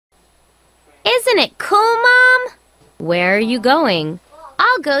Isn't it cool, Mom? Where are you going?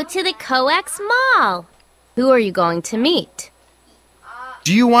 I'll go to the Coex Mall. Who are you going to meet?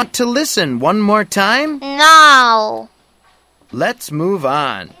 Do you want to listen one more time? No. Let's move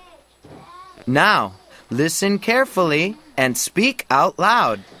on. Now, listen carefully and speak out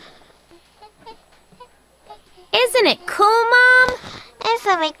loud. Isn't it cool, Mom?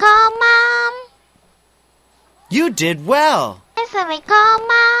 Isn't it cool, Mom? You did well. Isn't it cool,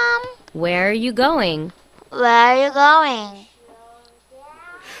 Mom? Where are you going? Where are you going?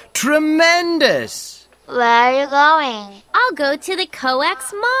 Tremendous! Where are you going? I'll go to the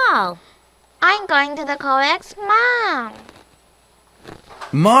Coex Mall. I'm going to the Coex Mall.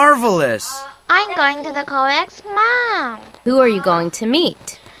 Marvelous! I'm going to the Coex Mall. Who are you going to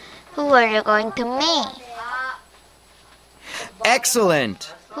meet? Who are you going to meet?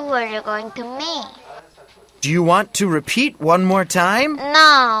 Excellent! Who are you going to meet? Do you want to repeat one more time?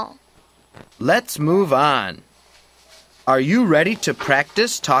 No. Let's move on. Are you ready to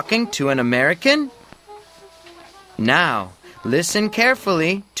practice talking to an American? Now, listen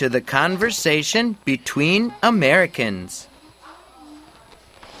carefully to the conversation between Americans.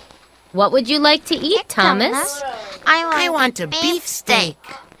 What would you like to eat, Thomas? I want a beefsteak.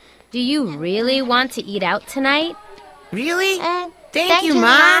 Do you really want to eat out tonight? Really? Thank you,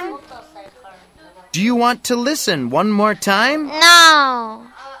 Mom. Do you want to listen one more time? No.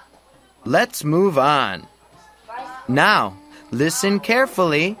 Let's move on. Now, listen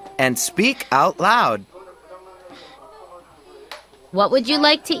carefully and speak out loud. What would you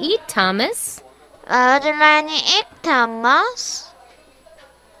like to eat, Thomas? What would you like to eat, Thomas?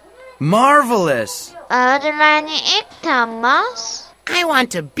 Marvelous! What would you like to eat, Thomas? I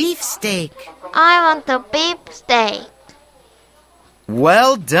want a beefsteak. I want a beefsteak.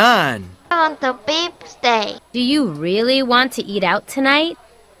 Well done! I want a beefsteak. Do you really want to eat out tonight?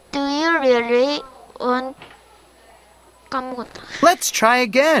 Do you really want... 까먹었다. Let's try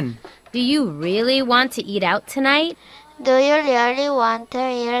again. Do you really want to eat out tonight? Do you really want to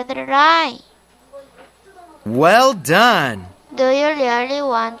eat the rice? Well done! Do you really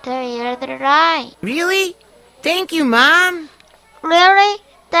want to eat the rice? Really? Thank you, Mom. Really?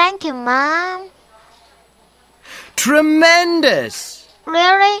 Thank you, Mom. Tremendous!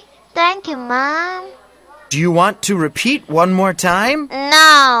 Really? Thank you, Mom. Do you want to repeat one more time?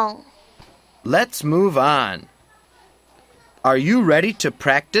 No. Let's move on. Are you ready to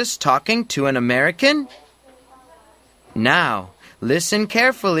practice talking to an American? Now, listen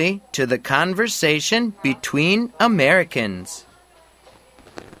carefully to the conversation between Americans.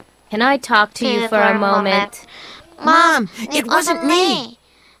 Can I talk to you for a moment? Mom, it wasn't me.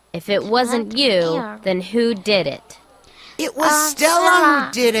 If it wasn't you, then who did it? It was Stella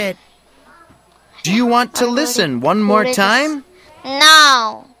who did it. Do you want to listen one more time?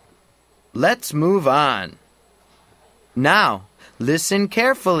 No. Let's move on. Now, listen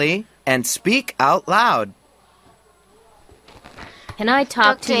carefully and speak out loud. Can I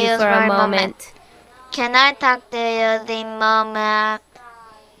talk to you for a moment? Can I talk to you the moment?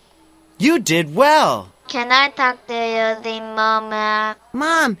 You did well. Can I talk to you the moment?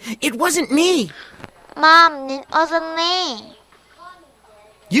 Mom, it wasn't me. Mom, it wasn't me.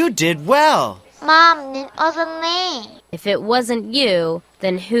 You did well. Mom, it wasn't me. If it wasn't you,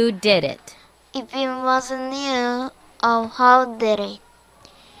 then who did it? If it wasn't you, oh, how did it?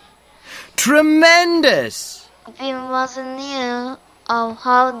 Tremendous! If it wasn't you, oh,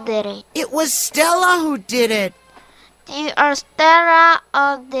 how did it? It was Stella who did it. You are Stella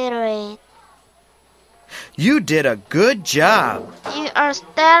who did it. You did a good job. You are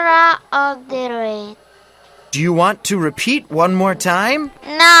Stella who did it. Do you want to repeat one more time?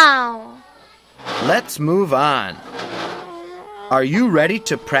 No. Let's move on. Are you ready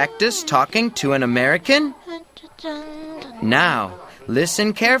to practice talking to an American? Now,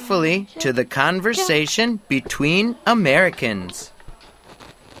 listen carefully to the conversation between Americans.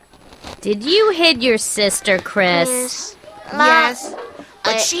 Did you hit your sister, Chris? Yes,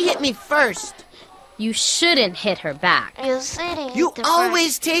 but she hit me first. You shouldn't hit her back. You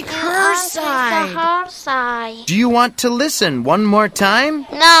always take her side. Do you want to listen one more time?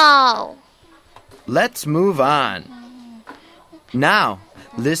 No. Let's move on. Now,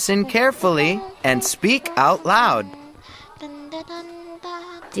 listen carefully and speak out loud.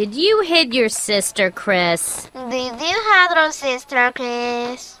 Did you hit your sister, Chris? Did you have a sister,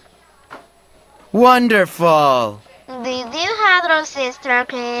 Chris? Wonderful! Did you have a sister,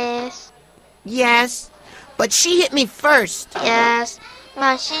 Chris? Yes, but she hit me first. Yes,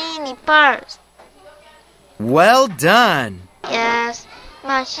 machine first. Well done! Yes,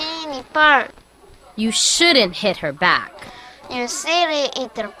 machine first. You shouldn't hit her back. You silly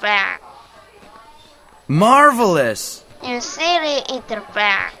eater back. Marvelous! You silly little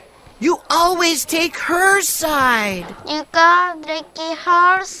brat. You always take her side. You got Ricky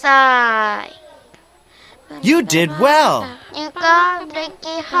her side. You did well. You got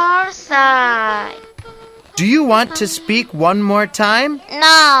Ricky her side. Do you want to speak one more time?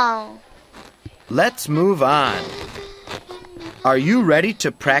 No. Let's move on. Are you ready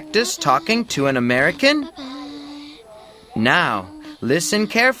to practice talking to an American? Now, listen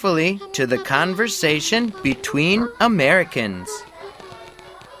carefully to the conversation between Americans.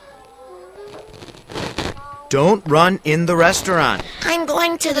 Don't run in the restaurant. I'm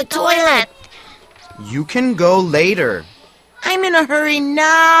going to the toilet. You can go later. I'm in a hurry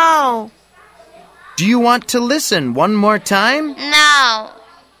now. Do you want to listen one more time? No.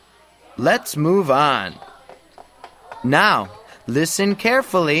 Let's move on. Now, listen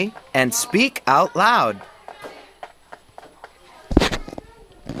carefully and speak out loud.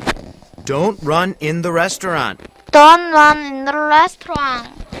 Don't run in the restaurant. Don't run in the restaurant.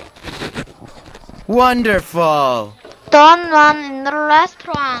 Wonderful! Don't run in the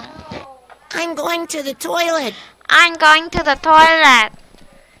restaurant. I'm going to the toilet. I'm going to the toilet.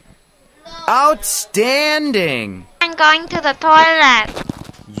 Outstanding! I'm going to the toilet.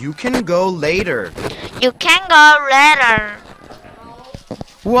 You can go later. You can go later.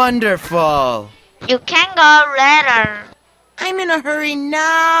 Wonderful! You can go later. I'm in a hurry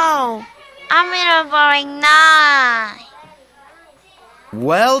now. I'm in a very night.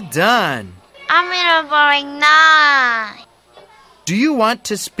 Well done! I'm in a very night. Do you want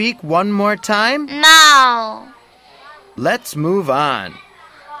to speak one more time? No. Let's move on.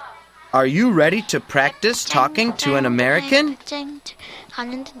 Are you ready to practice talking to an American?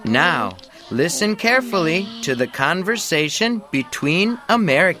 Now, listen carefully to the conversation between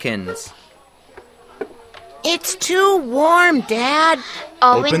Americans. It's too warm, Dad.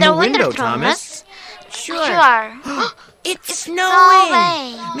 Open the window, Thomas. Sure. It's snowing.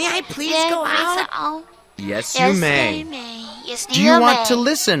 snowing. May I please go out? Yes, you may. Yes, Do you want to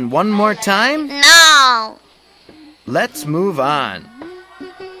listen one more time? No. Let's move on.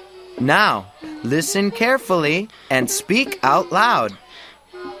 Now, listen carefully and speak out loud.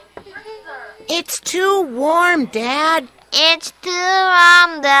 It's too warm, Dad. It's too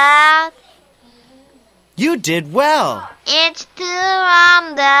warm, Dad. You did well. It's too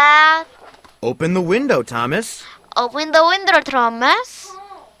warm, Dad. Open the window, Thomas. Open the window, Thomas.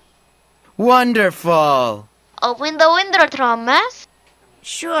 Wonderful. Open the window, Thomas.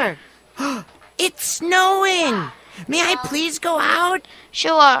 Sure. It's snowing. May I please go out?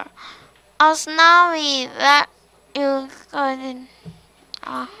 Sure. Oh, Snowy, where you going?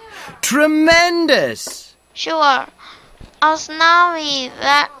 Tremendous. Sure. Oh, Snowy,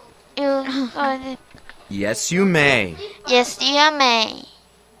 where you going? Yes, you may. Yes, you may.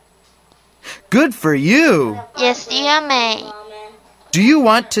 Good for you. Yes, you may. Do you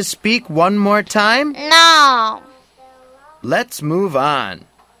want to speak one more time? No. Let's move on.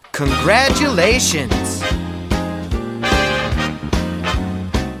 Congratulations.